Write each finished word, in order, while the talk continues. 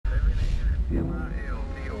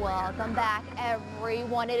Welcome back,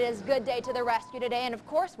 everyone. It is Good Day to the Rescue today, and of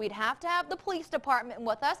course, we'd have to have the police department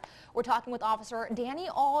with us. We're talking with Officer Danny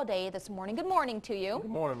all day this morning. Good morning to you. Good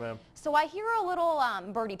morning, ma'am. So I hear a little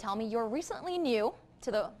birdie tell me you're recently new to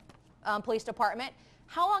the police department.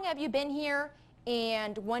 How long have you been here,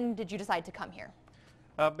 and when did you decide to come here?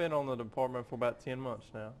 I've been on the department for about 10 months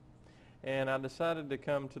now, and I decided to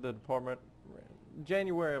come to the department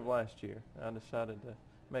January of last year. I decided to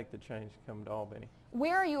make the change to come to Albany.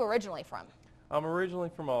 Where are you originally from? I'm originally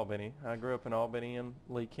from Albany. I grew up in Albany and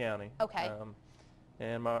Lee County. Okay.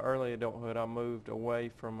 And my early adulthood, I moved away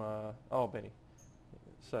from Albany.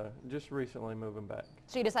 So just recently moving back.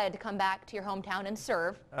 So you decided to come back to your hometown and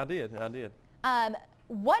serve. I did.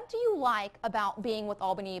 What do you like about being with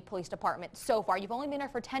Albany Police Department so far? You've only been there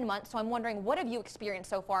for 10 months, so I'm wondering, what have you experienced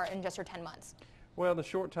so far in just your 10 months? Well, the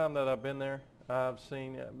short time that I've been there, I've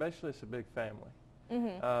seen, basically it's a big family.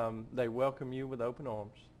 They welcome you with open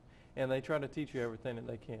arms, and they try to teach you everything that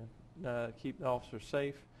they can, keep the officers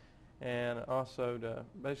safe, and also to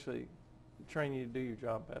basically train you to do your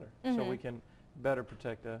job better, so we can better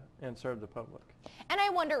protect and serve the public. And I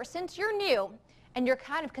wonder, since you're new and you're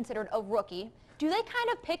kind of considered a rookie, do they kind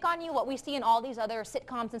of pick on you, what we see in all these other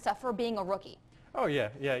sitcoms and stuff, for being a rookie? Oh yeah.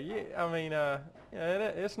 I mean,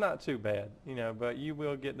 it's not too bad, you know, but you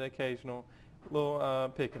will get the occasional little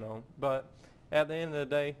picking on. But at the end of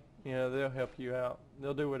the day, you know, they'll help you out.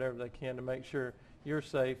 They'll do whatever they can to make sure you're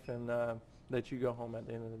safe and that you go home at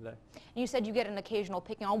the end of the day. And you said you get an occasional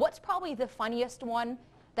picking on. What's probably the funniest one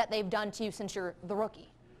that they've done to you since you're the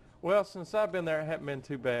rookie? Well, since I've been there, it hasn't been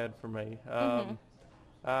too bad for me.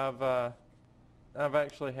 I've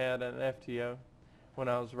actually had an FTO when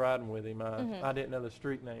I was riding with him. I didn't know the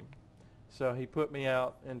street name, so he put me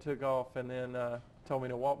out and took off, and then told me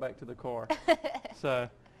to walk back to the car. So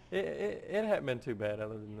it hadn't been too bad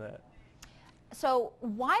other than that. So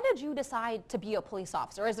why did you decide to be a police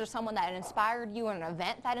officer? Is there someone that inspired you, or an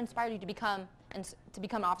event that inspired you to become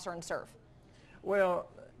an officer and serve? Well,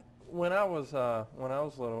 when I was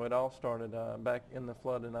little, it all started back in the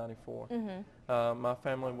flood of '94. My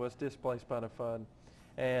family was displaced by the flood,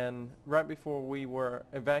 and right before we were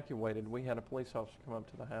evacuated, we had a police officer come up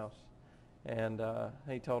to the house, and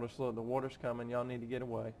he told us, "Look, the water's coming. Y'all need to get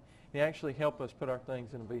away." He actually helped us put our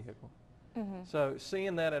things in a vehicle. So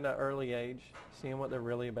seeing that at an early age, seeing what they're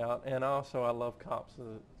really about, and also I love cops.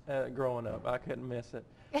 Growing up, I couldn't miss it.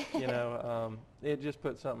 You know, it just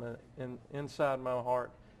put something inside my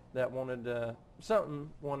heart that wanted to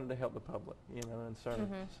help the public, you know, and serve.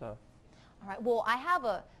 So. All right. Well, I have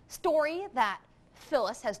a story that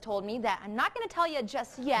Phyllis has told me that I'm not going to tell you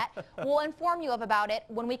just yet. We'll inform you about it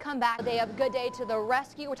when we come back. They have Good Day to the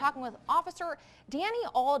Rescue. We're talking with Officer Danny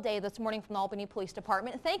all day this morning from the Albany Police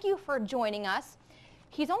Department. Thank you for joining us.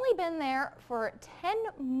 He's only been there for 10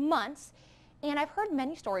 months, and I've heard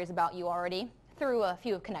many stories about you already through a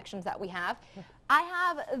few connections that we have. I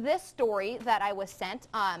have this story that I was sent.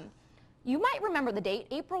 You might remember the date,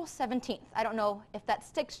 April 17th. I don't know if that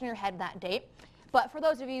sticks in your head, that date. But for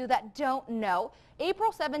those of you that don't know,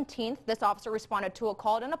 April 17th, this officer responded to a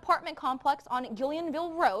call at an apartment complex on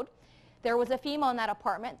Gillianville Road. There was a female in that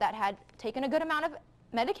apartment that had taken a good amount of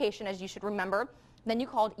medication, as you should remember. Then you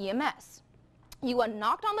called EMS. You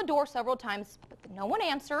knocked on the door several times, but no one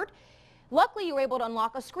answered. Luckily, you were able to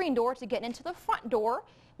unlock a screen door to get into the front door,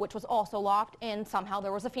 which was also locked, and somehow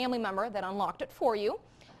there was a family member that unlocked it for you.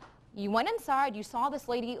 You went inside, you saw this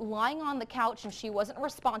lady lying on the couch, and she wasn't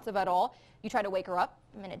responsive at all. You tried to wake her up,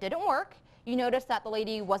 and it didn't work. You noticed that the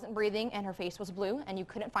lady wasn't breathing, and her face was blue, and you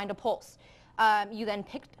couldn't find a pulse. You then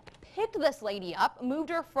picked this lady up, moved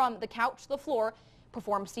her from the couch to the floor,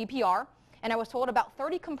 performed CPR, and I was told about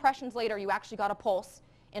 30 compressions later you actually got a pulse,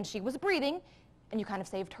 and she was breathing, and you kind of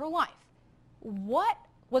saved her life. What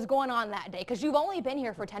was going on that day? Because you've only been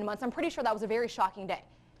here for 10 months. I'm pretty sure that was a very shocking day.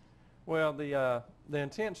 Well, the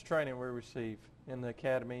intense training we receive in the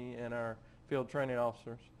academy and our field training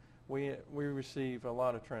officers, we receive a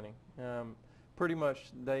lot of training. Pretty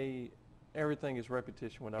much everything is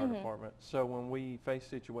repetition with our department. So when we face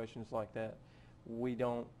situations like that, we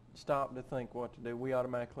don't stop to think what to do. We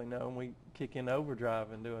automatically know, and we kick in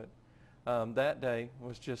overdrive and do it. That day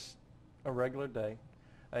was just a regular day.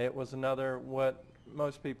 It was another, what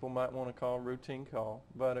most people might want to call, a routine call,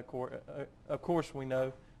 but of course we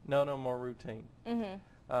know none of them are routine.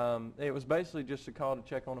 It was basically just a call to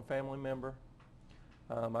check on a family member.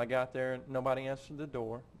 I got there and nobody answered the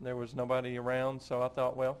door. There was nobody around, so I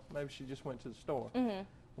thought, well, maybe she just went to the store.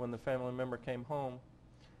 When the family member came home,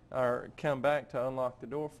 or come back to unlock the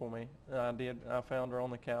door for me, I found her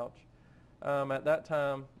on the couch. At that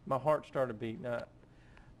time, my heart started beating.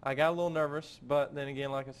 I got a little nervous, but then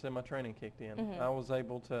again, like I said, my training kicked in. I was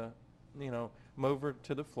able to, move her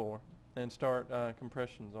to the floor and start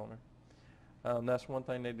compressions on her. That's one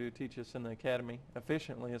thing they do teach us in the academy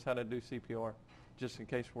efficiently is how to do CPR, just in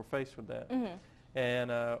case we're faced with that.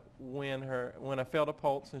 And when I felt a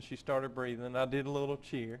pulse and she started breathing, I did a little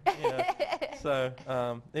cheer. So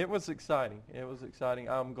it was exciting. It was exciting.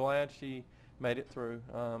 I'm glad she made it through.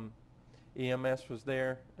 EMS was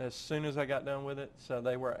there as soon as I got done with it, so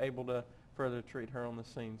they were able to further treat her on the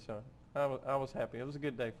scene. So I was happy. It was a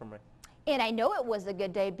good day for me. And I know it was a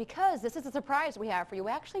good day because this is a surprise we have for you.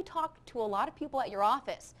 We actually talked to a lot of people at your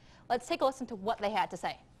office. Let's take a listen to what they had to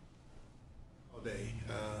say. All day.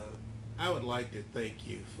 I would like to thank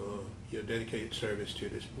you for your dedicated service to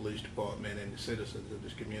this police department and the citizens of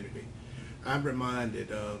this community. I'm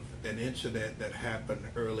reminded of an incident that happened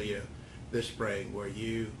earlier this spring where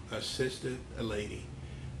you assisted a lady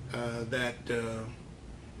that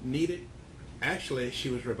needed, actually she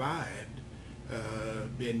was revived,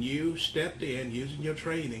 and you stepped in using your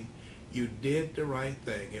training. You did the right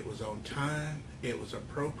thing. It was on time, it was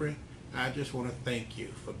appropriate. I just want to thank you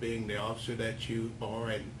for being the officer that you are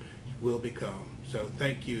and will become. So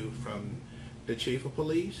thank you from the Chief of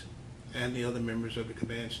Police and the other members of the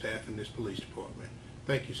command staff in this police department.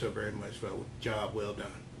 Thank you so very much for a job well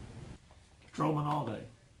done. Patrolman all day.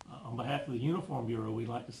 On behalf of the Uniform Bureau, we'd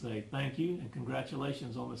like to say thank you and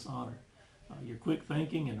congratulations on this honor. Your quick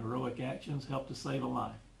thinking and heroic actions helped to save a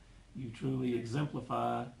life. You truly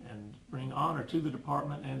exemplify and bring honor to the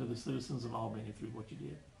department and to the citizens of Albany through what you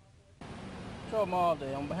did. Patrolman all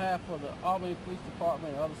day. On behalf of the Albany Police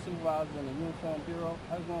Department and other supervisors in the Uniform Bureau,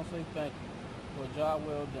 I just want to say thank you for a job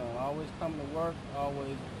well done. Always coming to work,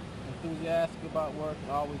 always enthusiastic about work,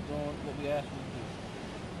 and always doing what we ask you to do.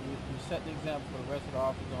 You set the example for the rest of the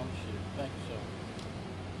officers on the shift. Thank you, sir.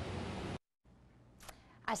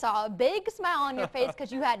 I saw a big smile on your face because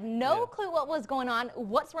you had no clue what was going on.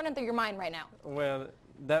 What's running through your mind right now? Well,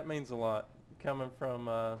 that means a lot. Coming from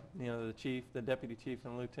the chief, the deputy chief,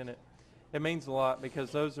 and lieutenant, it means a lot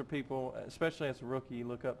because those are people, especially as a rookie, you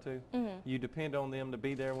look up to. You depend on them to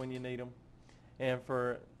be there when you need them, and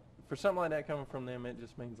for something like that coming from them, it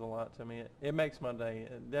just means a lot to me. It makes my day.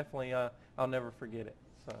 Definitely, I'll never forget it.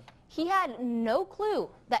 So. He had no clue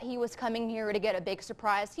that he was coming here to get a big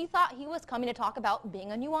surprise. He thought he was coming to talk about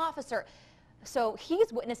being a new officer. So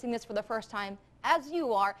he's witnessing this for the first time, as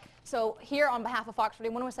you are. So here on behalf of Fox 30,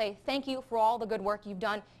 I want to say thank you for all the good work you've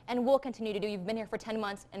done and will continue to do. You've been here for 10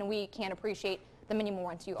 months, and we can't appreciate the many more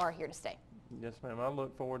months you are here to stay. Yes, ma'am. I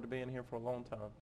look forward to being here for a long time.